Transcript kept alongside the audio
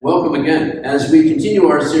welcome again as we continue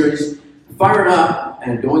our series, Fired Up,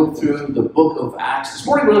 and going through the book of Acts. This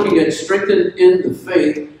morning we're looking at Strengthened in the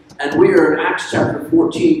Faith, and we are in Acts chapter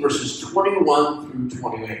 14, verses 21 through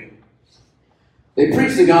 28. They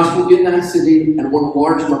preached the gospel in that city and won a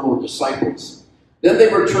large number of disciples. Then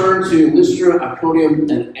they returned to Lystra, Iconium,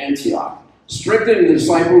 and Antioch, strengthening the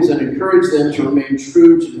disciples and encouraged them to remain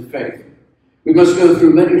true to the faith. We must go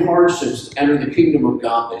through many hardships to enter the kingdom of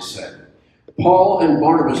God, they said. Paul and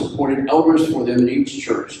Barnabas appointed elders for them in each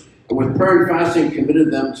church, and with prayer and fasting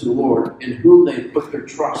committed them to the Lord, in whom they put their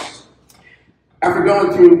trust. After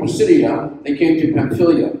going through Pisidia, they came to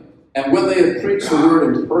Pamphylia, and when they had preached the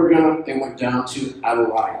word in Perga, they went down to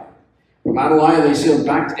Attalia. From Attalia they sailed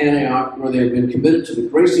back to Antioch, where they had been committed to the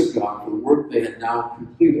grace of God for the work they had now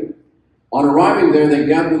completed. On arriving there, they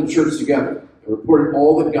gathered the church together and reported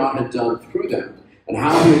all that God had done through them, and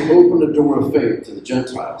how he had opened the door of faith to the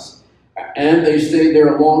Gentiles. And they stayed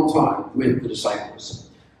there a long time with the disciples.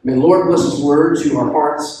 May the Lord bless his word to our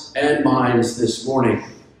hearts and minds this morning.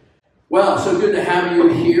 Well, so good to have you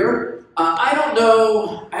here. I don't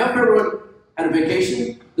know, I hope everyone had a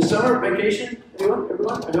vacation, the summer vacation.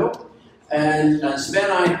 Everyone, I hope. And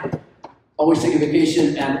Savannah and I always take a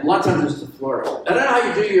vacation, and a lot of times it's to Florida. I don't know how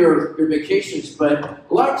you do your vacations, but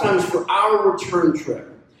a lot of times for our return trip,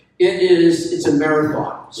 it's a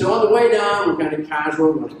marathon. So on the way down, we're kind of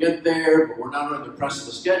casual, we're going to get there, but we're not under the press of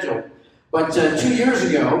the schedule. But 2 years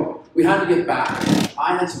ago, we had to get back.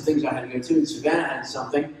 I had some things I had to go to, and Savannah had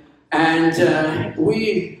something. And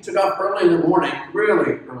we took off early in the morning,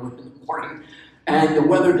 really early in the morning, and the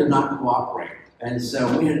weather did not cooperate. And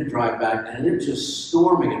so we had to drive back, and it was just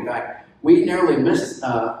storming. In fact, we narrowly missed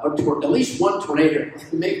at least one tornado,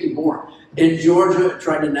 maybe more. In Georgia,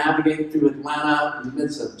 trying to navigate through Atlanta in the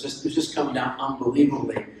midst of it was just coming down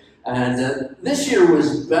unbelievably. And this year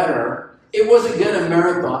was better. It wasn't good a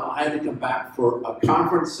marathon. I had to come back for a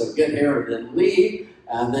conference, so get here and then leave.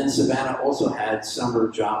 And then Savannah also had summer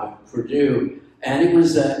job at Purdue, and it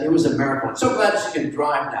was a marathon. So glad she can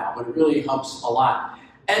drive now, but it really helps a lot.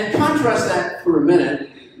 And contrast that for a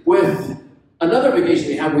minute with another vacation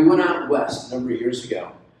we had. We went out west a number of years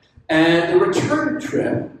ago, and the return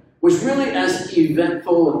trip was really as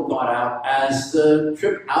eventful and thought out as the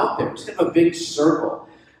trip out there. It was kind of a big circle.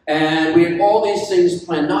 And we had all these things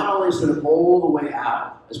planned, not only sort of all the way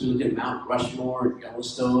out, as we looked at Mount Rushmore,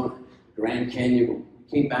 Yellowstone, Grand Canyon.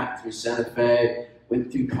 We came back through Santa Fe,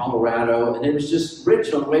 went through Colorado, and it was just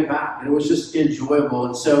rich on the way back, and it was just enjoyable.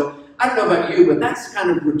 And so, I don't know about you, but that's the kind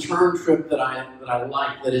of return trip that I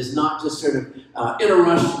like, that is not just sort of in a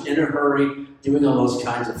rush, in a hurry, doing all those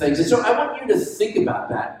kinds of things. And so I want you to think about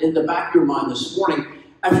that in the back of your mind this morning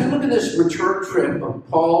as you look at this return trip of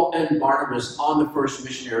Paul and Barnabas on the first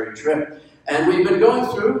missionary trip. And we've been going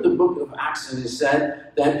through the book of Acts, and it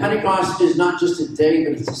said that Pentecost is not just a day,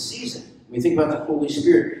 but it's a season. We think about the Holy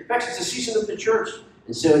Spirit. In fact, it's a season of the church.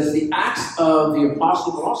 And so it's the acts of the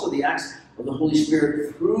apostles, but also the acts of the Holy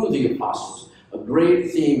Spirit through the apostles. A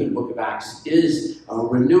great theme in the book of Acts is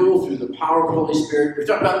renewal through the power of the Holy Spirit. We're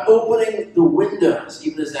talking about opening the windows,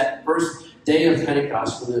 even as that first day of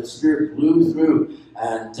Pentecost, when the Spirit blew through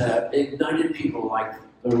and ignited people, like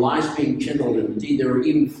their lives being kindled. And indeed, there were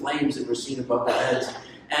even flames that were seen above their heads.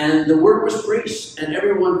 And the word was preached, and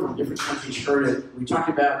everyone from different countries heard it. We talked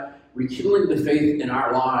about rekindling the faith in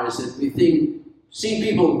our lives, and we've seen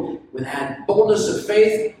people with had boldness of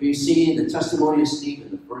faith. We've seen the testimony of Stephen,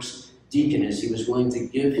 the first deacon, as he was willing to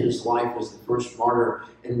give his life as the first martyr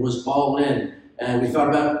and was all in. And we thought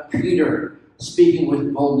about Peter speaking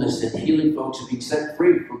with boldness and healing folks and being set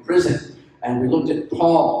free from prison. And we looked at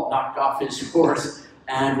Paul, knocked off his horse,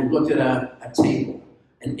 and we looked at a table,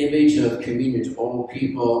 an image of communion to all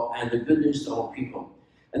people and the good news to all people.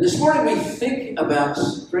 And this morning we think about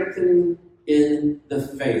strengthening in the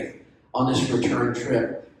faith on this return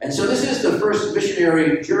trip. And so this is the first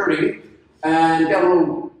missionary journey, and got a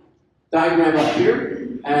little diagram up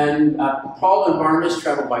here. And Paul and Barnabas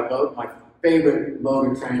traveled by boat, my favorite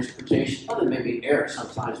mode of transportation, other than maybe air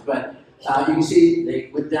sometimes. But you can see they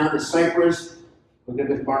went down to Cyprus, went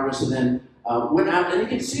with Barnabas, and then went out. And you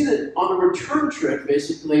can see that on the return trip,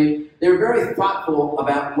 basically, they were very thoughtful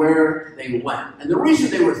about where they went. And the reason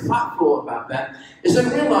they were thoughtful about that is they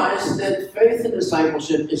realized that faith and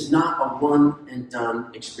discipleship is not a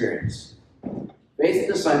one-and-done experience. Faith and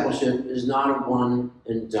discipleship is not a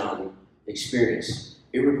one-and-done experience.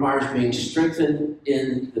 It requires being strengthened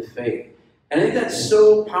in the faith. And I think that's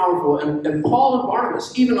so powerful. And Paul and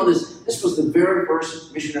Barnabas, even on this was the very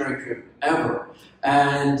first missionary trip ever.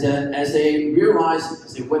 And as they realized,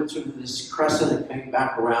 as they went through this crescent and came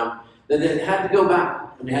back around, that they had to go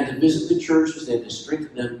back and they had to visit the churches, they had to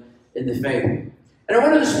strengthen them in the faith. And I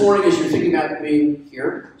wanted this morning, as you're thinking about being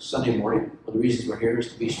here Sunday morning, one of the reasons we're here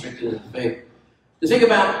is to be strengthened in the faith, to think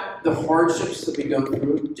about the hardships that we go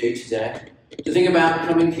through day to day, to think about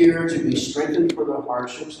coming here to be strengthened for the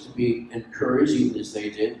hardships, to be encouraged even as they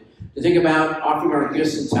did, to think about offering our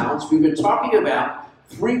gifts and talents. We've been talking about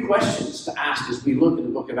 3 questions to ask as we look at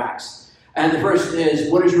the book of Acts. And the first is,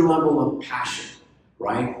 what is your level of passion,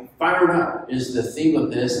 right? Fired up is the theme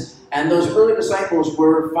of this. And those early disciples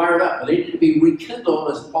were fired up. They needed to be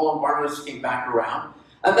rekindled as Paul and Barnabas came back around.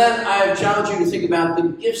 And then I have challenged you to think about the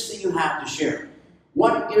gifts that you have to share.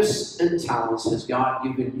 What gifts and talents has God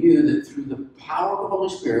given you that through the power of the Holy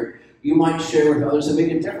Spirit, you might share with others and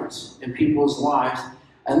make a difference in people's lives?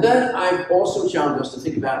 And then I've also challenged us to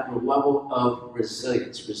think about your level of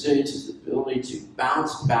resilience. Resilience is the ability to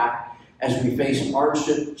bounce back as we face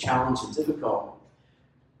hardship, challenge, and difficulty.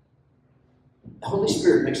 The Holy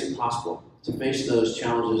Spirit makes it possible to face those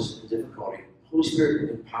challenges and difficulty. The Holy Spirit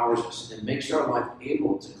empowers us and makes our life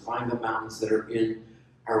able to climb the mountains that are in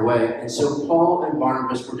our way. And so Paul and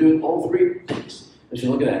Barnabas were doing all 3 things as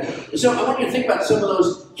you look at that. And so I want you to think about some of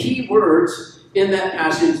those key words in that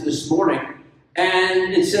passage this morning.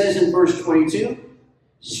 And it says in verse 22,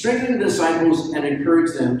 strengthen the disciples and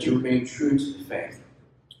encourage them to remain true to the faith.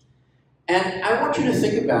 And I want you to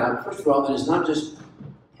think about, first of all, that it's not just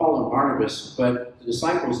Paul and Barnabas, but the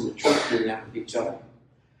disciples and the church doing that with each other.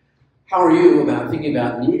 How are you about thinking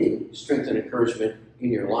about needing strength and encouragement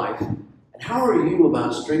in your life? And how are you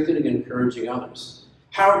about strengthening and encouraging others?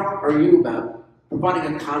 How are you about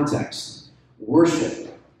providing a context,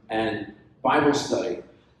 worship, and Bible study,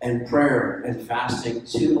 and prayer and fasting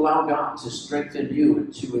to allow God to strengthen you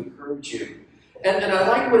and to encourage you? And I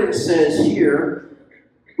like what it says here.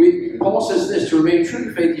 Paul says this, to remain true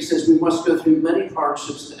to faith, he says we must go through many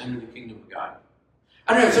hardships to enter the kingdom of God.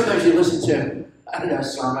 I don't know, sometimes you listen to, a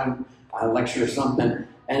sermon, a lecture or something,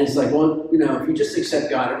 and it's like, well, if you just accept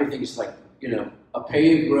God, everything's like, a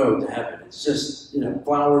paved road to heaven. It's just,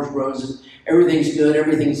 flowers, roses, everything's good,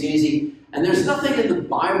 everything's easy. And there's nothing in the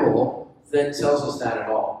Bible that tells us that at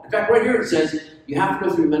all. In fact, right here it says you have to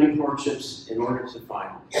go through many hardships in order to find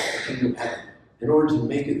the kingdom of heaven, in order to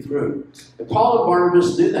make it through. And Paul and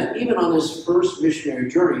Barnabas knew that, even on this first missionary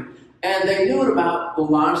journey, and they knew it about the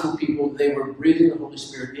lives of the people they were breathing the Holy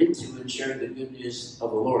Spirit into and sharing the good news of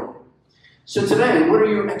the Lord. So today, what are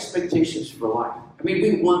your expectations for life? I mean,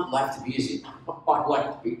 we want life to be easy. I want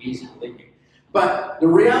life to be easy, believe me. But the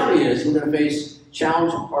reality is we're going to face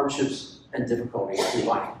challenge, hardships, and difficulties in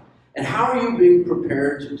life. And how are you being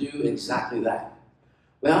prepared to do exactly that?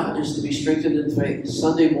 Well, just to be strengthened in faith.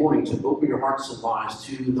 Sunday morning, to open your hearts and lives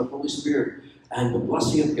to the Holy Spirit and the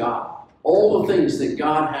blessing of God. All the things that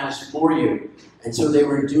God has for you. And so they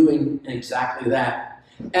were doing exactly that.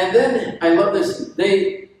 And then, I love this,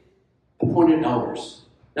 they appointed elders.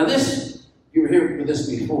 Now this, you were here with us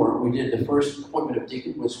before. We did the first appointment of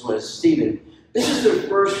deacon, which was Stephen. This is the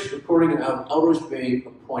first recording of elders being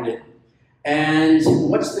appointed. And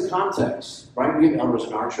what's the context, right? We have elders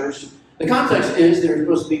in our church. The context is there are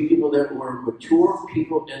supposed to be people that were mature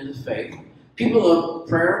people in the faith, people of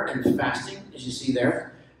prayer and fasting, as you see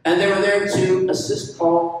there. And they were there to assist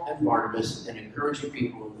Paul and Barnabas in encouraging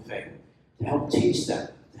people in the faith, to help teach them,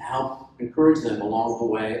 to help encourage them along the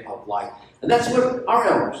way of life. And that's what our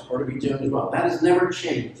elders are to be doing as well. That has never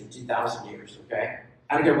changed in 2,000 years, okay?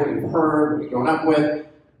 I don't care what you've heard, what you've grown up with.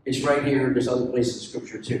 It's right here. There's other places in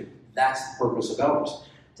Scripture too. That's the purpose of elders,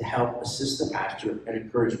 to help assist the pastor and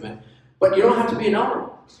encouragement. But you don't have to be an elder.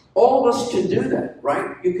 All of us can do that,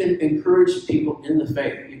 right? You can encourage people in the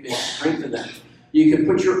faith. You can strengthen them. You can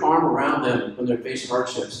put your arm around them when they're facing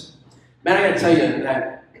hardships. Man, I got to tell you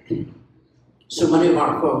that so many of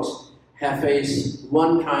our folks have faced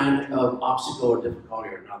one kind of obstacle or difficulty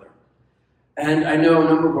or another. And I know a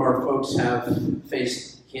number of our folks have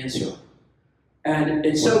faced cancer. And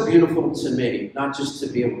it's so beautiful to me, not just to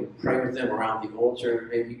be able to pray with them around the altar,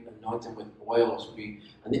 maybe anoint them with oil as we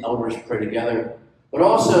and the elders pray together, but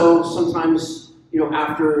also sometimes,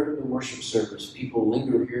 after the worship service, people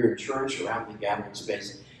linger here in church around the gathering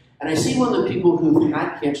space. And I see one of the people who've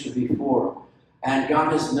had cancer before, and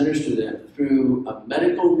God has ministered to them through a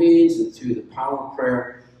medical means and through the power of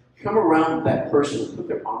prayer. Come around that person and put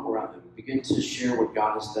their arm around them, begin to share what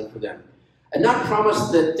God has done for them. And not promise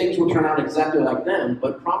that things will turn out exactly like them,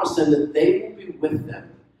 but promise them that they will be with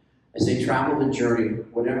them as they travel the journey,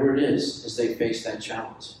 whatever it is, as they face that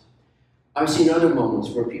challenge. I've seen other moments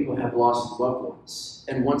where people have lost loved ones.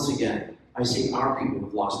 And once again, I see our people who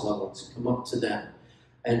have lost loved ones come up to them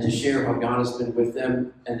and to share how God has been with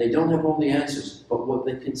them. And they don't have all the answers, but what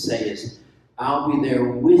they can say is, I'll be there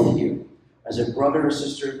with you as a brother or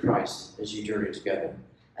sister in Christ as you journey together.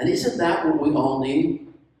 And isn't that what we all need?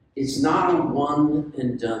 It's not a one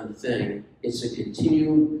and done thing. It's a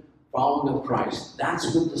continual following of Christ.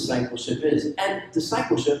 That's what discipleship is. And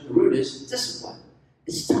discipleship, the root is discipline.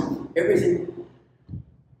 It's tough. Everything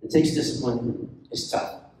that takes discipline is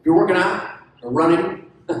tough. If you're working out or running,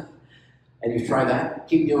 and you've tried that,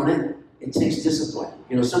 keep doing it. It takes discipline.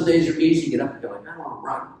 You know, some days are easy. You get up and go, I don't want to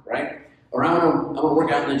run, right? Or I want to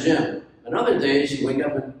work out in the gym. And other days you wake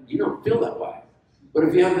up and you don't feel that way. But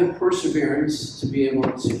if you have the perseverance to be able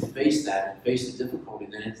to face that and face the difficulty,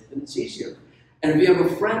 then it's easier. And if you have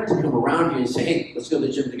a friend to come around you and say, hey, let's go to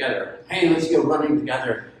the gym together. Hey, let's go running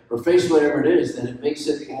together. Or face whatever it is, then it makes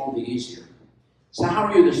it all the easier. So how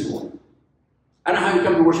are you this morning? I don't know how you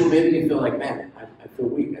come to worship. Maybe you feel like, man, I feel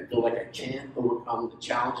weak. I feel like I can't overcome the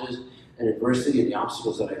challenges and adversity and the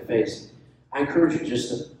obstacles that I face. I encourage you just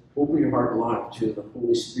to open your heart and life to the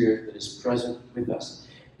Holy Spirit that is present with us.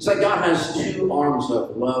 It's like God has two arms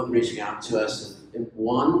of love reaching out to us. And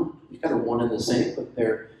one, he's kind of one and the same, but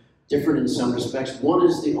they're different in some respects. One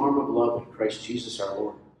is the arm of love in Christ Jesus our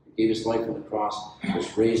Lord. He gave his life on the cross,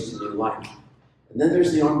 was raised to new life. And then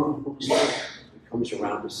there's the arm of the Holy Spirit that comes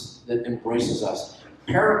around us, that embraces us.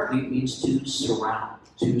 Paraclete means to surround.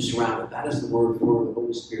 That is the word for the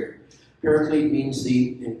Holy Spirit. Paraclete means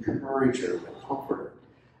the encourager, the comforter.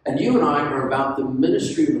 And you and I are about the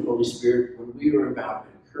ministry of the Holy Spirit when we are about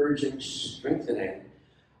encouraging, strengthening,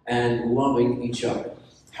 and loving each other.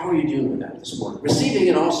 How are you doing with that this morning? Receiving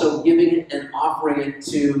it, also giving it and offering it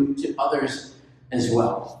to others as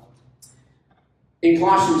well. In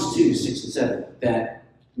Colossians 2, 6 and 7, that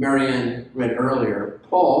Marianne read earlier,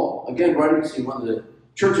 Paul, again writing to one of the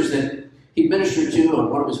churches that he ministered to on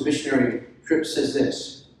one of his missionary trips, says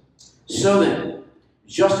this: So then,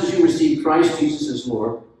 just as you received Christ Jesus as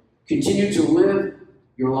Lord, continue to live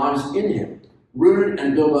your lives in him, rooted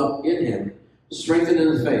and built up in him, strengthened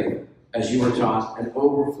in the faith, as you were taught, and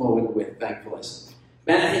overflowing with thankfulness.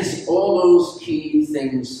 Man, it's all those key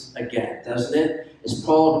things again, doesn't it? As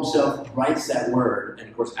Paul himself writes that word, and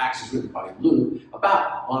of course Acts is written by Luke,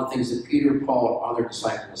 about a lot of things that Peter, Paul, and other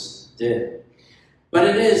disciples did. But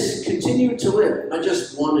it is continue to live, not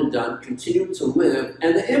just one and done, continue to live.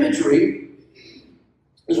 And the imagery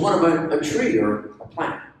is one of a tree or a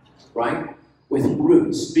plant, right? With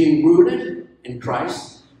roots, being rooted in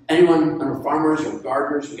Christ. Anyone, farmers or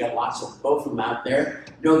gardeners, we got lots of both of them out there,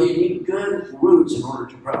 know that you need good roots in order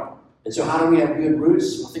to grow. And so how do we have good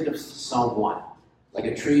roots? Well, think of Psalm 1, like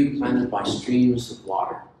a tree planted by streams of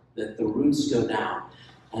water, that the roots go down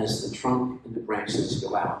as the trunk and the branches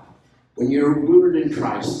go out. When you're rooted in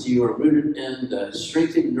Christ, you are rooted in the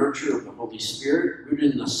strength and nurture of the Holy Spirit,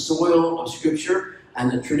 rooted in the soil of Scripture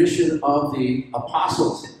and the tradition of the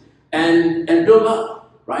apostles, and build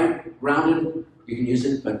up, right? Grounded. You can use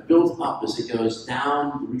it, but built up as it goes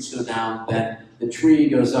down, the roots go down, then the tree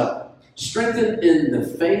goes up. Strengthened in the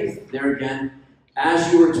faith, there again,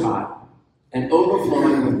 as you were taught, and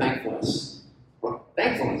overflowing with thankfulness.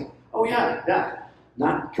 Thankfulness. Oh yeah.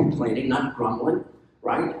 Not complaining, not grumbling,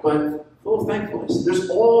 right? But full of thankfulness. There's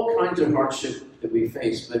all kinds of hardship that we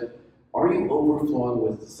face, but are you overflowing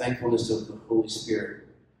with the thankfulness of the Holy Spirit?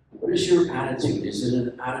 What is your attitude? Is it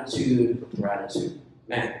an attitude of gratitude?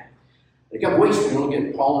 Man. A couple weeks ago, we look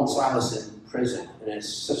at Paul and Silas in prison, and it's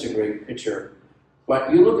such a great picture. But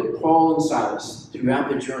you look at Paul and Silas throughout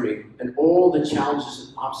the journey, and all the challenges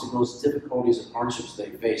and obstacles, difficulties, and hardships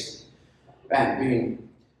they faced. Man,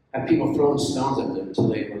 had people throwing stones at them until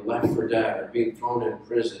they were left for dead, or being thrown in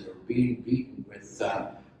prison, or being beaten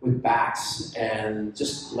with bats, and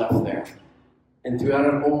just left there. And throughout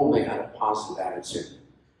it all, they had a positive attitude.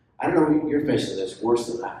 I don't know if you're facing this, worse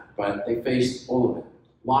than that, but they faced all of it.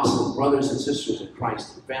 Loss of brothers and sisters in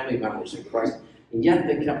Christ, and family members in Christ, and yet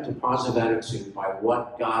they kept a positive attitude by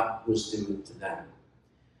what God was doing to them.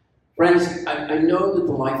 Friends, I know that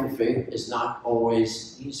the life of faith is not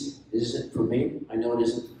always easy. It isn't for me. I know it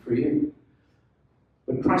isn't for you.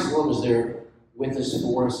 But Christ alone is there with us,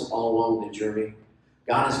 for us, all along the journey.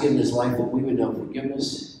 God has given his life that we would know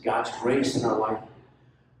forgiveness, God's grace in our life.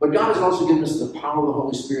 But God has also given us the power of the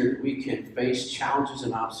Holy Spirit that we can face challenges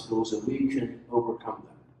and obstacles and we can overcome them.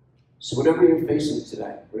 So whatever you're facing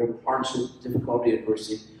today, whatever hardship, difficulty,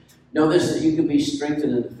 adversity, know this, that you can be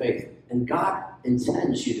strengthened in the faith. And God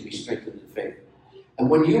intends you to be strengthened in the faith. And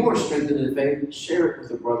when you are strengthened in the faith, share it with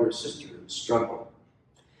a brother or sister who's struggling.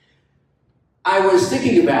 I was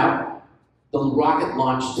thinking about the rocket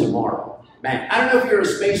launch tomorrow. Man, I don't know if you're a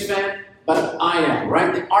space fan, but I am,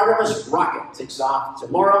 right? The Artemis rocket takes off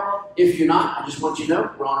tomorrow. If you're not, I just want you to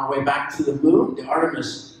know, we're on our way back to the moon. The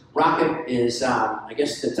Artemis rocket is, I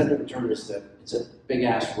guess the technical term is it's a big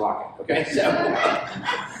ass rocket. Okay, so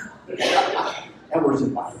that word's in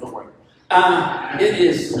the Bible. Don't worry.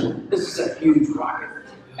 This is a huge rocket,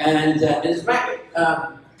 and in fact,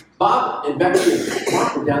 Bob and Becky and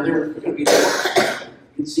Mark are down there. We're going to be there.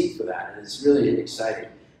 Good seat for that, and it's really exciting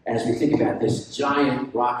as we think about this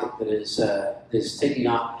giant rocket that is taking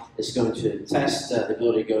off. It's going to test the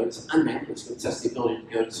ability to go. It's unmanned. It's going to test the ability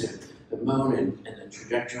to go to the moon and the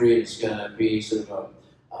trajectory. It's going to be sort of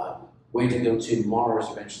a way to go to Mars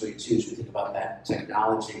eventually too. As we think about that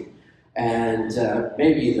technology, and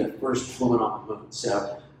maybe the first woman on the moon.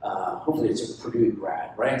 So hopefully it's a Purdue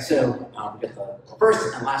grad, right? So we get the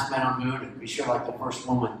first and last man on the moon, and be sure like the first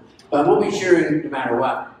woman. But we'll be cheering no matter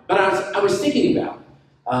what. But I was thinking about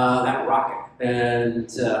that rocket. And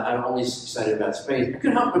I'm always excited about space. I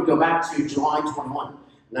couldn't help but go back to July 21,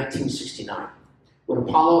 1969, when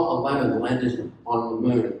Apollo 11 landed on the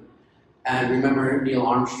moon. And remember Neil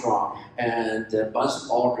Armstrong and Buzz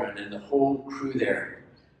Aldrin and the whole crew there.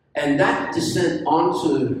 And that descent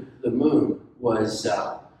onto the moon was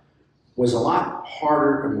a lot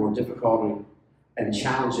harder and more difficult and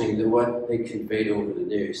challenging than what they conveyed over the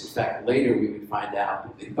news. In fact, later we would find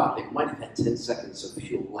out they thought they might have had 10 seconds of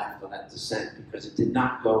fuel left on that descent because it did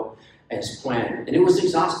not go as planned. And it was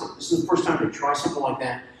exhausting. This is the first time they tried something like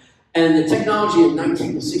that. And the technology of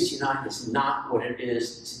 1969 is not what it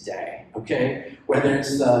is today, okay? Whether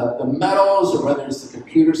it's the metals or whether it's the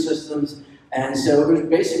computer systems. And so it was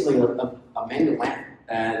basically a manual landing.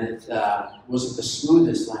 And it wasn't the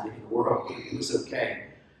smoothest landing in the world, but it was okay.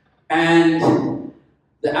 And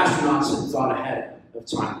the astronauts had thought ahead of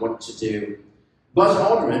time what to do. Buzz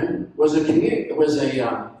Aldrin was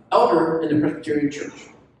a elder in the Presbyterian Church.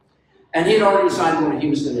 And he had already decided what he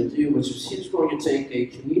was going to do, which was he was going to take a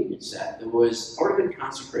communion set that was already been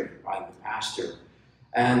consecrated by the pastor,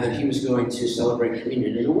 and that he was going to celebrate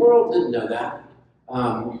communion. And the world didn't know that,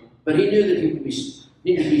 but he knew that he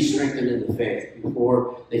needed to be strengthened in the faith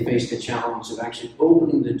before they faced the challenge of actually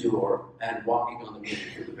opening the door and walking on the moon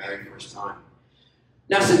for the very first time.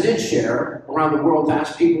 NASA did share around the world to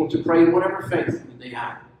ask people to pray in whatever faith they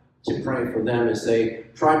had, to pray for them as they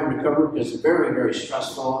tried to recover, because it's very, very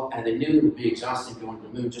stressful, and they knew it would be exhausting going to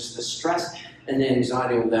the moon, just the stress and the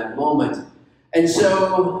anxiety of that moment. And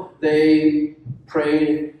so they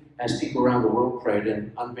prayed as people around the world prayed,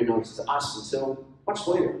 and unbeknownst to us, until much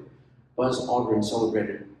later, Buzz Aldrin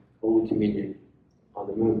celebrated Holy Communion on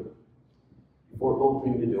the moon. Before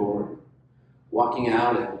opening the door, walking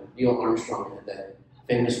out, and Neil Armstrong had that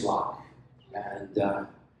famous rock, and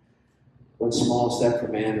one small step for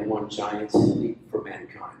man and one giant leap for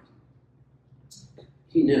mankind.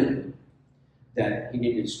 He knew that he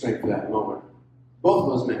needed strength for that moment. Both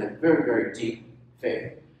of those men had very, very deep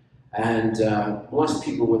faith and blessed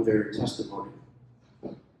people with their testimony.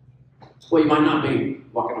 Well, you might not be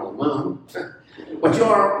walking on the moon, but you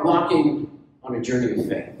are walking on a journey of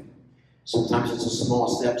faith. Sometimes it's a small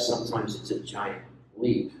step, sometimes it's a giant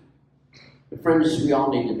leap. But friends, we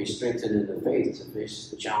all need to be strengthened in the faith to face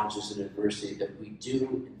the challenges and adversity that we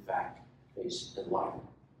do, in fact, face in life.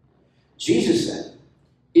 Jesus said,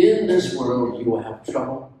 in this world you will have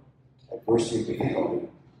trouble, adversity, and difficulty,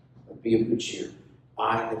 but be of good cheer.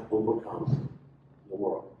 I have overcome the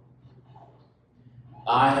world.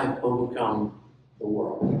 I have overcome the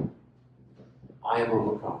world. I have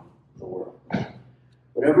overcome the world.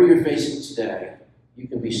 Whatever you're facing today, you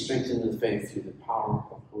can be strengthened in the faith through the power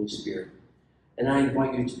of the Holy Spirit. And I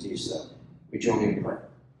invite you to do so. We join me in prayer.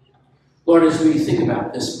 Lord, as we think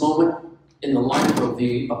about this moment in the life of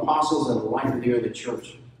the apostles and the life of the early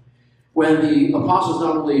church, when the apostles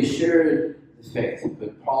not only shared the faith,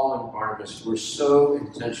 but Paul and Barnabas were so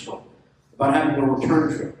intentional about having a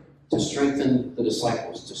return trip to strengthen the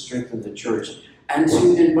disciples, to strengthen the church, and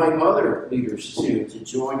to invite other leaders too to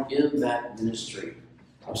join in that ministry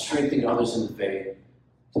of strengthening others in the faith,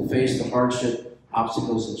 to face the hardship,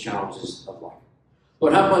 obstacles, and challenges of life.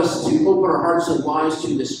 Lord, help us to open our hearts and lives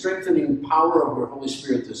to the strengthening power of your Holy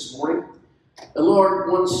Spirit this morning. And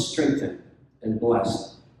Lord, once strengthened and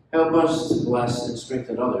blessed, help us to bless and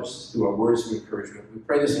strengthen others through our words of encouragement. We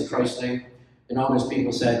pray this in Christ's name. And all his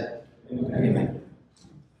people said, Amen.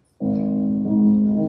 Amen.